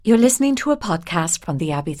You're listening to a podcast from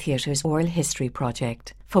the Abbey Theatre's Oral History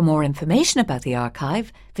Project. For more information about the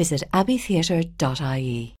archive, visit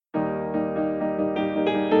abbeytheatre.ie.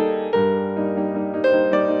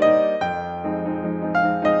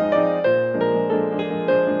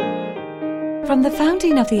 From the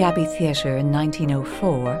founding of the Abbey Theatre in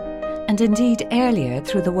 1904, and indeed earlier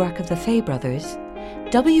through the work of the Fay brothers,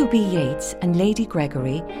 W.B. Yeats and Lady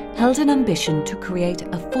Gregory held an ambition to create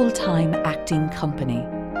a full-time acting company.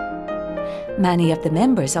 Many of the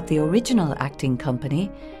members of the original acting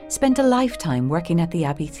company spent a lifetime working at the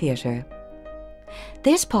Abbey Theatre.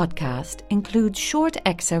 This podcast includes short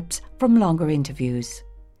excerpts from longer interviews.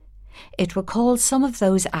 It recalls some of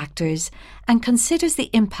those actors and considers the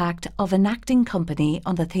impact of an acting company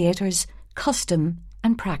on the theatre's custom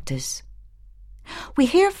and practice. We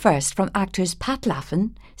hear first from actors Pat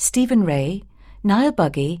Laffan, Stephen Ray, Niall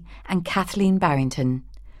Buggy and Kathleen Barrington,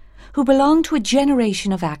 who belong to a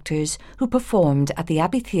generation of actors who performed at the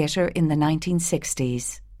Abbey Theatre in the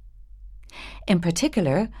 1960s. In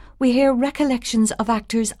particular, we hear recollections of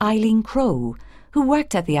actors Eileen Crowe, who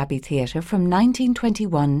worked at the Abbey Theatre from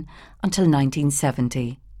 1921 until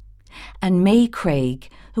 1970, and May Craig,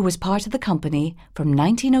 who was part of the company from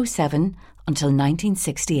 1907 until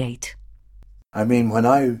 1968. I mean, when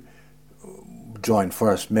I joined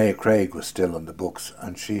first, May Craig was still on the books,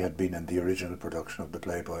 and she had been in the original production of The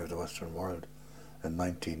Playboy of the Western World in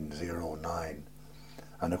 1909.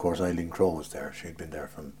 And of course Eileen Crowe was there. She'd been there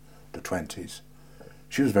from the 20s.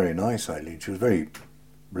 She was very nice, Eileen. She was very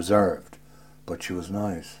reserved, but she was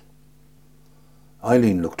nice.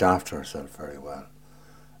 Eileen looked after herself very well,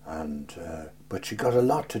 and but she got a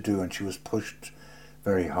lot to do, and she was pushed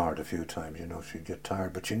very hard a few times. You know, she'd get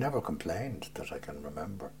tired, but she never complained that I can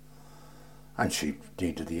remember. And she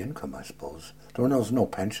needed the income, I suppose. There was no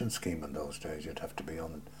pension scheme in those days. You'd have to be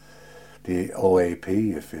on the OAP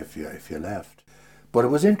if you left. But it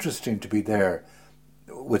was interesting to be there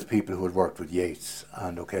with people who had worked with Yeats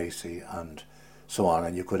and O'Casey and so on,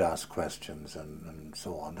 and you could ask questions and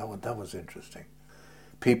so on. That was interesting.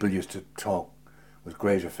 People used to talk with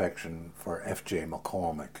great affection for F.J.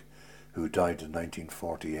 McCormick, who died in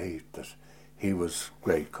 1948, that he was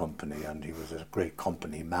great company and he was a great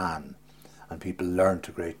company man, and people learnt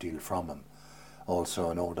a great deal from him. Also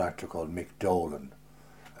an old actor called Mick Dolan,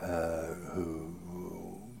 who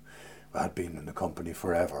had been in the company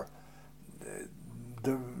forever.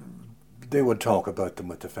 They would talk about them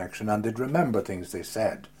with affection, and they'd remember things they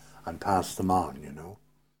said and pass them on, you know.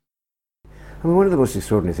 I mean, one of the most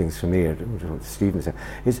extraordinary things for me, what Stephen said,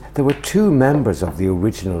 is there were two members of the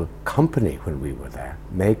original company when we were there,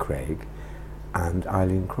 May Craig and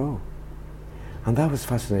Eileen Crowe. And that was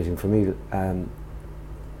fascinating for me.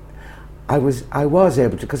 I was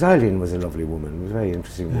able to, because Eileen was a lovely woman, was a very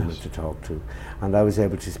interesting woman to talk to, and I was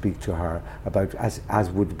able to speak to her about, as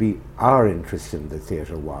would be our interest in the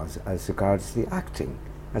theatre was, as regards the acting.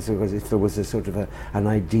 As regards if there was a sort of an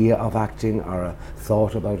idea of acting or a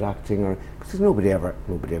thought about acting, or because nobody ever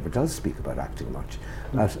does speak about acting much.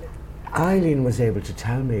 But Eileen was able to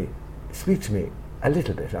speak to me a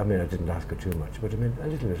little bit. I mean, I didn't ask her too much, but I mean a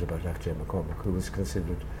little bit about F.J. McCormick, who was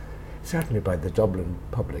considered, certainly by the Dublin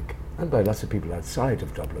public and by lots of people outside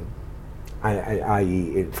of Dublin,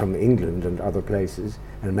 i.e. from England and other places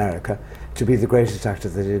in America, to be the greatest actor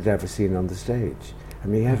that they'd ever seen on the stage. I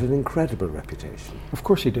mean, he had an incredible reputation. Of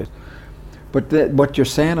course he did. But what you're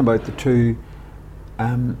saying about the two,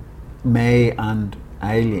 May and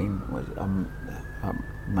Eileen, was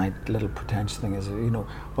my little pretentious thing is, you know,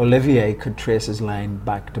 Olivier could trace his line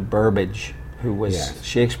back to Burbage, who was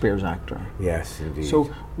Shakespeare's actor. Yes, indeed. So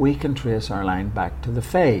we can trace our line back to the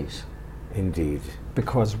Fays. Indeed.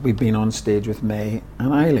 Because we've been on stage with May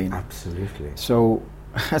and Eileen. Absolutely. So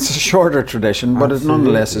it's a shorter tradition, but it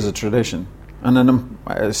nonetheless is a tradition. And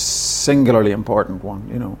a singularly important one,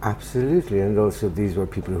 you know. Absolutely, and also these were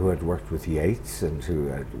people who had worked with Yeats and who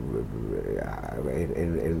had,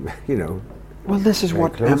 you know. Well, this is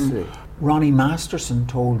what Ronnie Masterson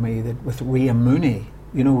told me, that with Rhea Mooney,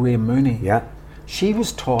 you know Rhea Mooney? Yeah. She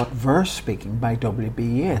was taught verse speaking by W.B.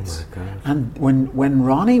 Yeats. Oh my God. And when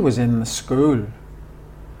Ronnie was in the school,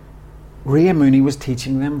 Rhea Mooney was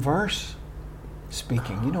teaching them verse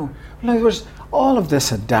speaking, you know. Well, all of this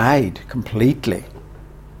had died completely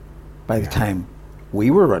by the time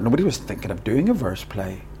we were. Nobody was thinking of doing a verse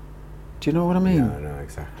play. Do you know what I mean? No,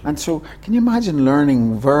 exactly. And so, can you imagine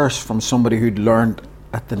learning verse from somebody who'd learned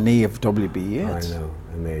at the knee of W.B. Yeats? I know,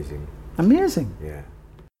 amazing. Amazing. Yeah.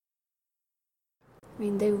 I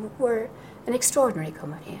mean, they were an extraordinary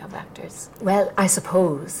company of actors. Well, I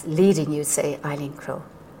suppose, leading, you'd say, Eileen Crowe.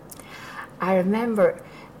 I remember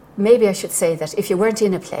maybe I should say that if you weren't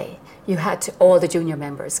in a play, you had to, all the junior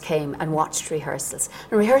members came and watched rehearsals.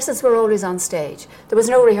 And rehearsals were always on stage. There was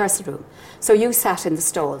no rehearsal room. So you sat in the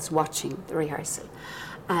stalls watching the rehearsal.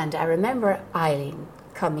 And I remember Eileen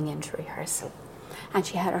coming into rehearsal. And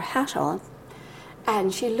she had her hat on.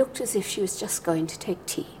 And she looked as if she was just going to take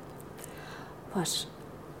tea. But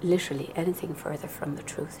literally anything further from the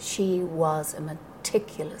truth. She was a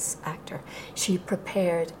meticulous actor. She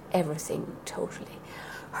prepared everything totally.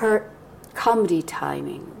 Her comedy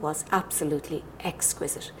timing was absolutely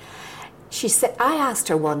exquisite. She said, I asked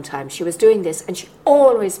her one time, she was doing this, and she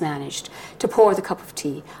always managed to pour the cup of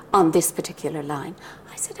tea on this particular line.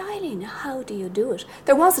 I said, Eileen, how do you do it?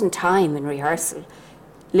 There wasn't time in rehearsal,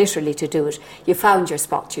 literally, to do it. You found your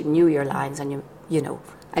spot, you knew your lines, and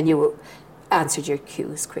you answered your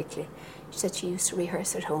cues quickly. She said she used to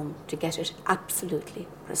rehearse at home to get it absolutely,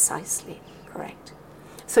 precisely correct.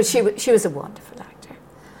 So she was a wonderful actor.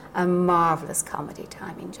 A marvellous comedy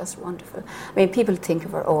timing, just wonderful. I mean, people think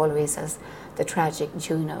of her always as the tragic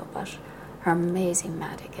Juno, but her amazing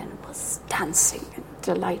Madigan was dancing and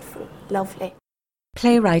delightful, lovely.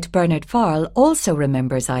 Playwright Bernard Farrell also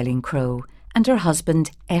remembers Eileen Crowe and her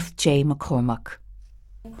husband F.J. McCormack.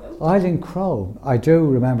 Eileen Crowe, I do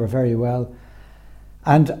remember very well.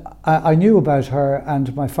 And I knew about her,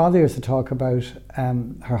 and my father used to talk about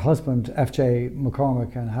her husband, F.J.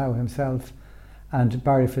 McCormack, and how himself and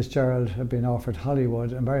Barry Fitzgerald had been offered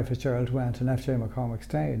Hollywood, and Barry Fitzgerald went and F.J. McCormack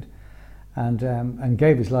stayed, and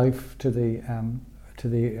gave his life to the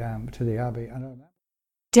Abbey.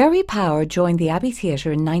 Derry Power joined the Abbey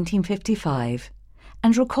Theatre in 1955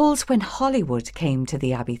 and recalls when Hollywood came to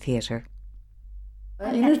the Abbey Theatre.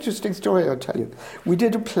 An interesting story I'll tell you. We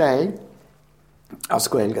did a play, As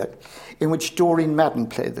Gaeilge, in which Doreen Madden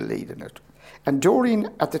played the lead in it. And Doreen,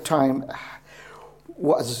 at the time,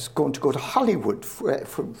 was going to go to Hollywood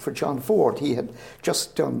for John Ford. He had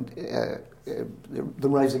just done The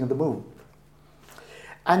Rising of the Moon.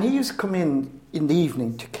 And he used to come in the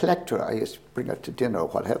evening to collect her. I used to bring her to dinner or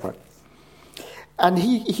whatever. And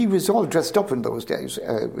he was all dressed up in those days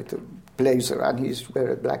with a blazer, and he used to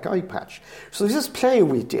wear a black eye patch. So this play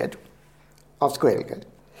we did, As Gaeilge,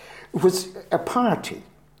 was a party.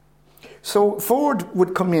 So Ford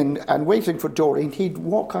would come in, and waiting for Doreen, he'd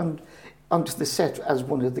walk onto the set as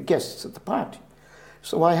one of the guests at the party.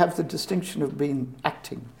 So I have the distinction of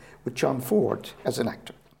acting with John Ford as an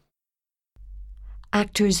actor.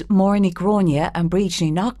 Actors Maureen Gronia and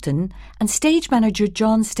Brídne Naughton and stage manager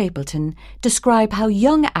John Stapleton describe how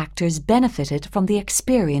young actors benefited from the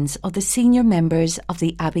experience of the senior members of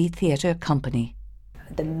the Abbey Theatre Company.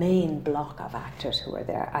 The main block of actors who were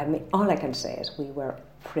there, I mean, all I can say is we were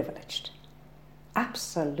privileged.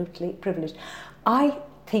 Absolutely privileged. I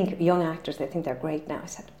think young actors, they think they're great now. I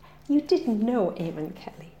said, you didn't know Eamon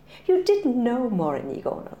Kelly. You didn't know Maureen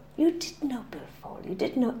O'Neill. You didn't know Bill Foley. You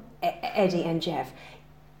didn't know Eddie and Jeff.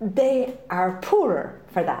 They are poorer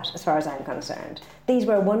for that, as far as I'm concerned. These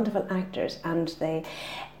were wonderful actors, and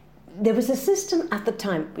there was a system at the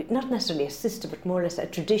time, not necessarily a system, but more or less a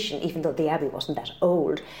tradition, even though the Abbey wasn't that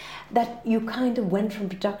old, that you kind of went from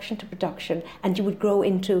production to production, and you would grow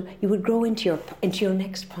into your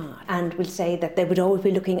next part. And we'll say that they would always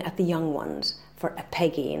be looking at the young ones for a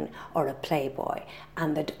Pegeen or a Playboy,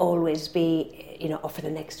 and there'd always be, or for the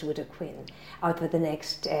next Widow Quinn, or for the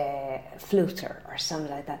next Fluter or something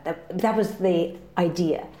like that. That was the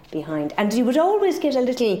idea behind. And you would always get a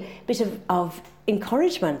little bit of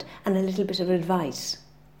encouragement and a little bit of advice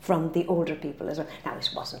from the older people as well. Now, it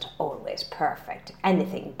wasn't always perfect,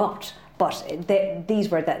 anything, but these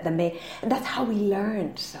were the main, and that's how we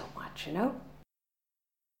learned so much,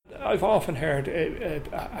 I've often heard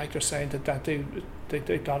actors saying that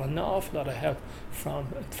they got an awful lot of help from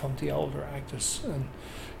the older actors, and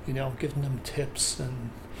giving them tips and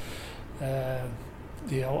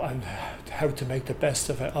and how to make the best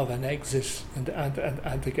of an exit and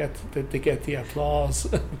to get the applause,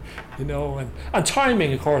 and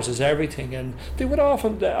timing, of course, is everything. And they would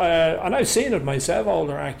often, and I've seen it myself,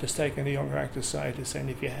 older actors taking the younger actors' side and saying,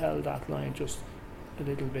 if you held that line just a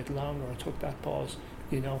little bit longer or took that pause,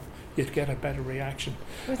 you'd get a better reaction.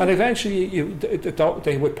 And eventually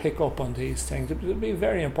they would pick up on these things. It would be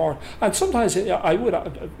very important. And sometimes I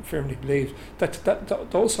would firmly believe that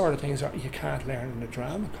those sort of things you can't learn in a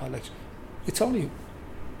drama college. It's only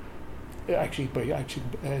actually by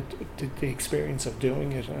the experience of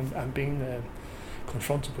doing it and being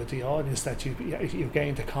confronted with the audience that you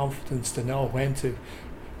gain the confidence to know when to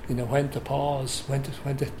pause, when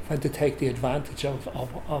to take the advantage of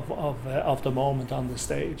the moment on the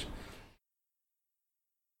stage.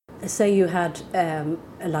 say you had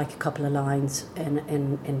like a couple of lines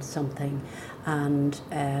in something, and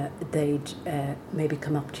they'd maybe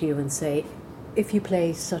come up to you and say, if you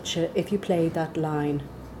play that line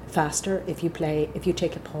faster, if you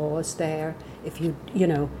take a pause there, if you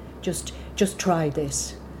just try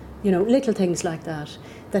this, little things like that.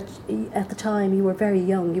 That at the time you were very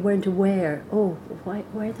young, you weren't aware. Oh, why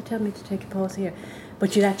are they telling me to take a pause here?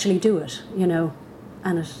 But you'd actually do it,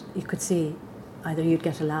 and you could see either you'd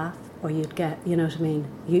get a laugh or you'd get, you know what I mean?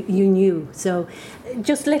 You knew. So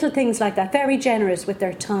just little things like that. Very generous with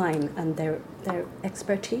their time and their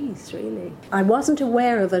expertise, really. I wasn't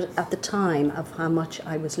aware of it at the time of how much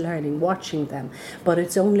I was learning watching them, but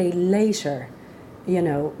it's only later,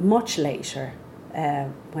 much later,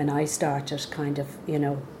 when I started kind of,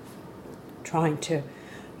 trying to,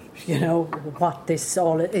 what this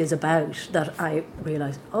all is about, that I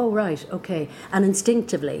realised, oh, right, okay. And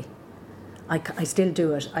instinctively, I still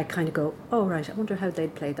do it. I kind of go, oh, right, I wonder how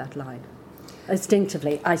they'd play that line.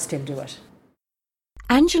 Instinctively, I still do it.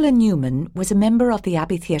 Angela Newman was a member of the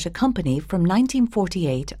Abbey Theatre Company from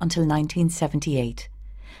 1948 until 1978,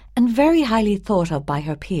 and very highly thought of by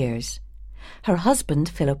her peers. Her husband,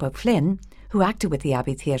 Philip O'Flynn, who acted with the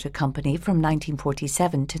Abbey Theatre Company from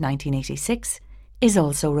 1947 to 1986, is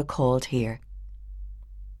also recalled here.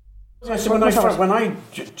 So when I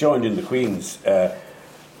joined in the Queen's,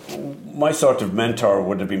 my sort of mentor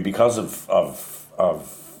would have been, because of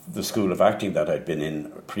the school of acting that I'd been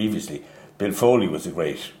in previously. Bill Foley was a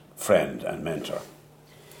great friend and mentor.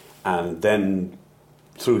 And then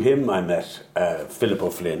through him I met Philip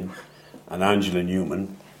O'Flynn and Angela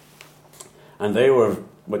Newman. And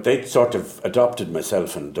they sort of adopted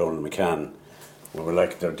myself and Donald McCann. We were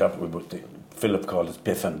like, Philip called us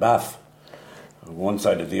Biff and Baff, one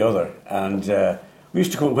side or the other. And we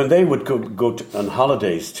used to go, when they would go on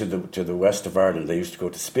holidays to the west of Ireland, they used to go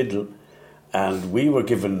to Spiddal, and we were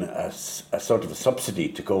given a sort of a subsidy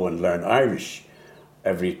to go and learn Irish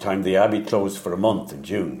every time the Abbey closed for a month in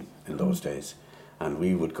June in those days. And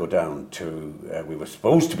we would go down to, we were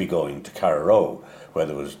supposed to be going to Carraroe, where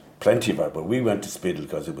there was plenty of Irish, but we went to Spiddal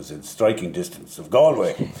because it was in striking distance of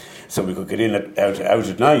Galway, so we could get in out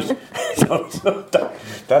at night. so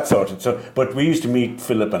that sort of. So, but we used to meet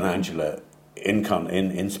Philip and Angela in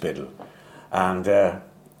Spiddal, and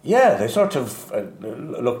they sort of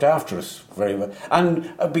looked after us very well.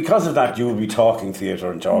 And because of that, you would be talking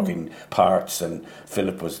theatre and talking parts. And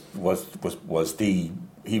Philip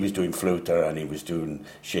he was doing Fluter and he was doing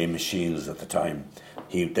Seamus Shields at the time.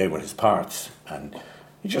 They were his parts, and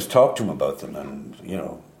you just talked to him about them, and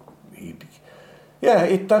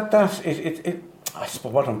I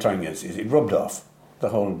suppose what I'm trying is it rubbed off. The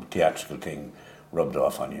whole theatrical thing rubbed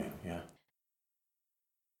off on you, yeah.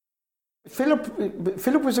 Philip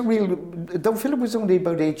was though Philip was only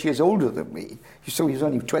about 8 years older than me, so he was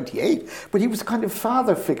only 28, but he was a kind of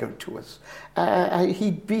father figure to us.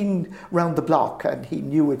 He'd been round the block and he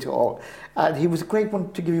knew it all, and he was a great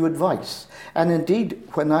one to give you advice. And indeed,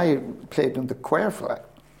 when I played in the Choirfly,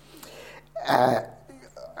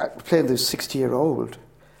 playing the 60-year-old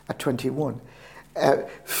at 21,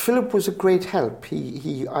 Philip was a great help.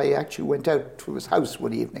 I actually went out to his house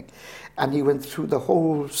one evening, and he went through the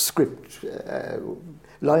whole script,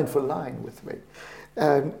 line for line, with me,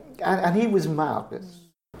 and he was marvellous.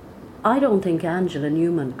 I don't think Angela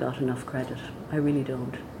Newman got enough credit. I really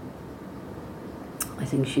don't. I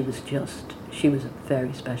think she was a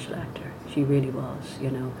very special actor. She really was,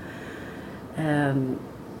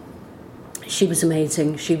 She was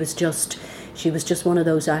amazing. She was just one of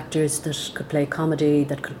those actors that could play comedy,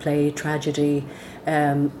 that could play tragedy,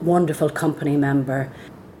 wonderful company member.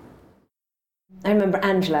 I remember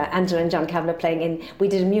Angela and John Kavanagh playing in, we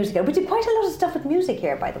did a musical. We did quite a lot of stuff with music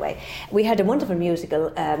here, by the way. We had a wonderful musical,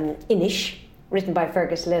 Inish, written by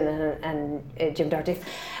Fergus Lynn and Jim Doherty.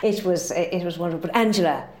 It was wonderful, but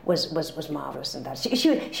Angela was marvellous in that.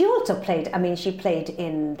 She also played, she played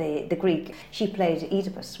in the Greek. She played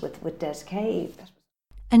Oedipus with Des Cave.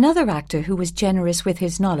 Another actor who was generous with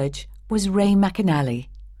his knowledge was Ray McAnally,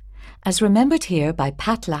 as remembered here by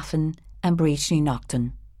Pat Laffin and Briachni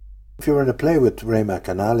Naughton. If you were in a play with Ray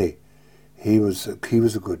McAnally, he was a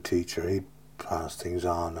good teacher. He'd pass things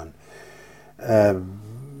on,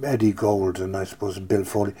 and Eddie Gold and I suppose Bill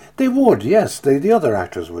Foley. They would, yes. The other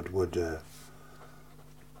actors would.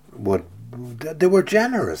 They were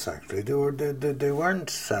generous, actually. They weren't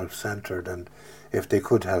self-centred, and if they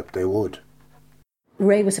could help, they would.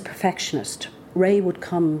 Ray was a perfectionist. Ray would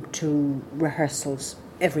come to rehearsals,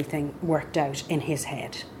 everything worked out in his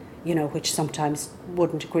head, which sometimes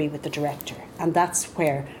wouldn't agree with the director. And that's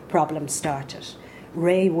where problems started.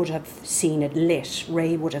 Ray would have seen it lit.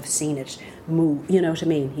 Ray would have seen it move. You know what I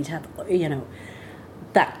mean? He'd have,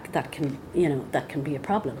 that can be a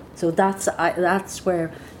problem. So that's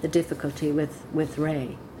where the difficulty with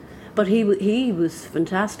Ray. But he was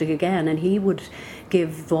fantastic again, and he would give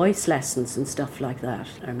voice lessons and stuff like that.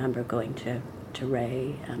 I remember going to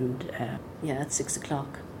Ray, and at 6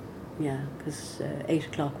 o'clock, because 8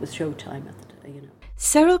 o'clock was showtime at the.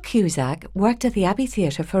 Cyril Cusack worked at the Abbey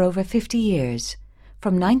Theatre for over 50 years,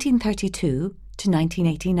 from 1932 to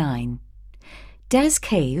 1989. Des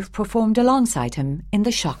Cave performed alongside him in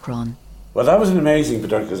The Chocron. Well, that was an amazing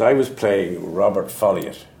production, because I was playing Robert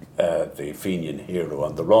Folliott, the Fenian hero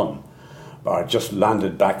on the run. I just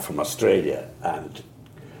landed back from Australia, and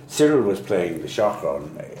Cyril was playing The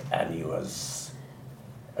Chocron, and he was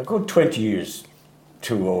a good 20 years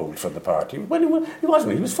too old for the part. He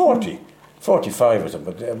wasn't. He was 40, 45 or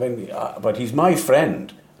something. But he's my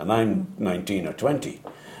friend, and I'm 19 or 20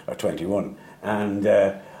 or 21. And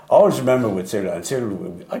I always remember with Cyril,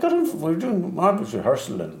 I got him, we were doing marvellous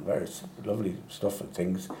rehearsal and various lovely stuff and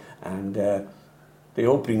things. And the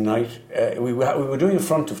opening night, we were doing a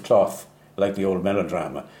front of cloth, like the old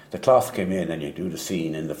melodrama. The cloth came in and you do the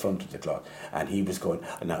scene in the front of the cloth. And he was going,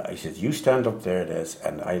 now he says, you stand up there, Des,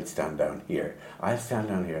 and I'll stand down here. I'll stand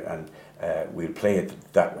down here, and we'll play it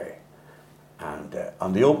that way. And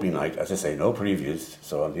on the opening night, as I say, no previews,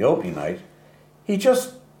 so on the opening night, he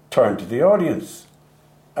just turned to the audience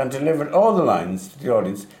and delivered all the lines to the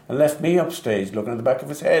audience and left me upstage looking at the back of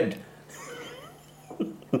his head.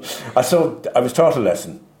 So I was taught a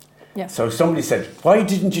lesson. Yeah. So somebody said, why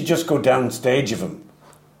didn't you just go downstage of him?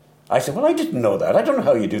 I said, well, I didn't know that. I don't know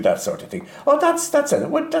how you do that sort of thing. Oh, that's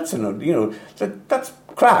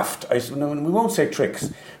craft. I said, no, we won't say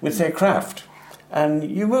tricks. We'll say craft. And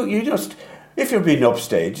you just, if you're being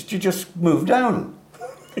upstaged, you just move down.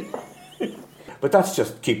 But that's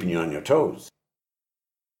just keeping you on your toes.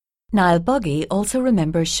 Niall Buggy also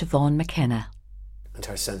remembers Siobhan McKenna. And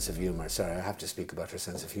her sense of humour. Sorry, I have to speak about her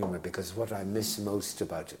sense of humour, because what I miss most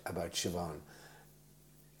about Siobhan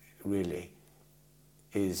really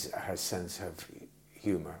is her sense of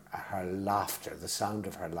humour, her laughter, the sound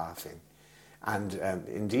of her laughing. And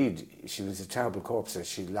indeed, she was a terrible corpse as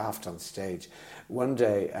she laughed on stage. One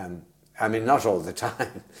day, not all the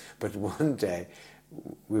time, but one day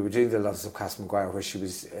we were doing The Loves of Cass Maguire, where she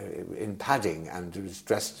was in padding and was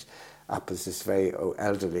dressed up as this very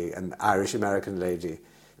elderly and Irish-American lady.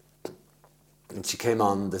 And she came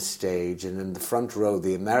on the stage, and in the front row,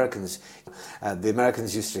 the Americans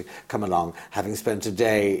used to come along, having spent a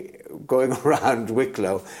day going around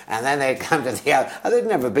Wicklow, and then they'd come to the Abbey. They'd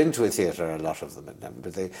never been to a theatre, a lot of them had never,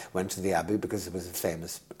 but they went to the Abbey because it was a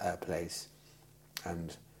famous place.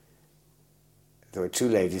 And there were two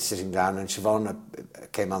ladies sitting down, and Siobhan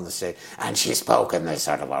came on the stage, and she spoke in this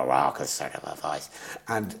sort of a raucous sort of a voice.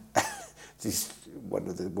 And one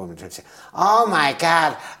of the women turned to say, oh my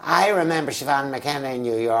God, I remember Siobhan McKenna in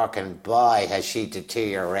New York, and boy, has she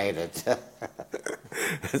deteriorated.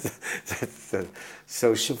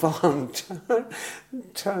 So Siobhan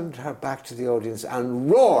turned her back to the audience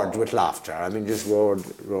and roared with laughter. I mean, just roared.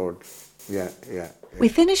 Yeah. We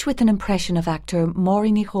finish with an impression of actor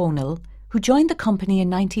Maureen O'Connell, who joined the company in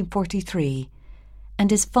 1943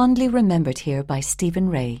 and is fondly remembered here by Stephen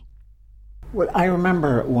Ray. Well, I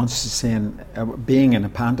remember once seeing, being in a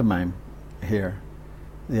pantomime here,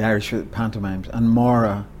 the Irish pantomimes, and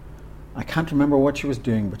Maura, I can't remember what she was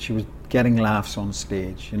doing, but she was getting laughs on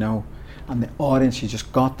stage, and the audience, she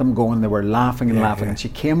just got them going. They were laughing and laughing, and she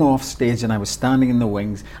came off stage, and I was standing in the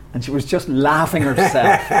wings, and she was just laughing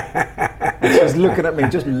herself. And she was looking at me,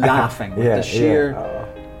 just laughing with the sheer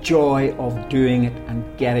joy of doing it and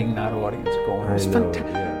getting that audience going. It was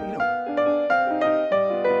fantastic.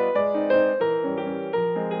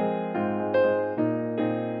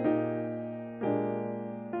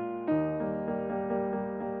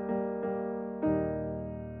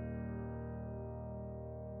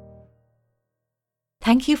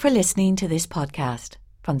 Thank you for listening to this podcast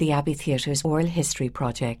from the Abbey Theatre's Oral History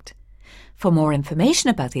Project. For more information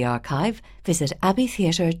about the archive, visit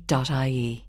abbeytheatre.ie.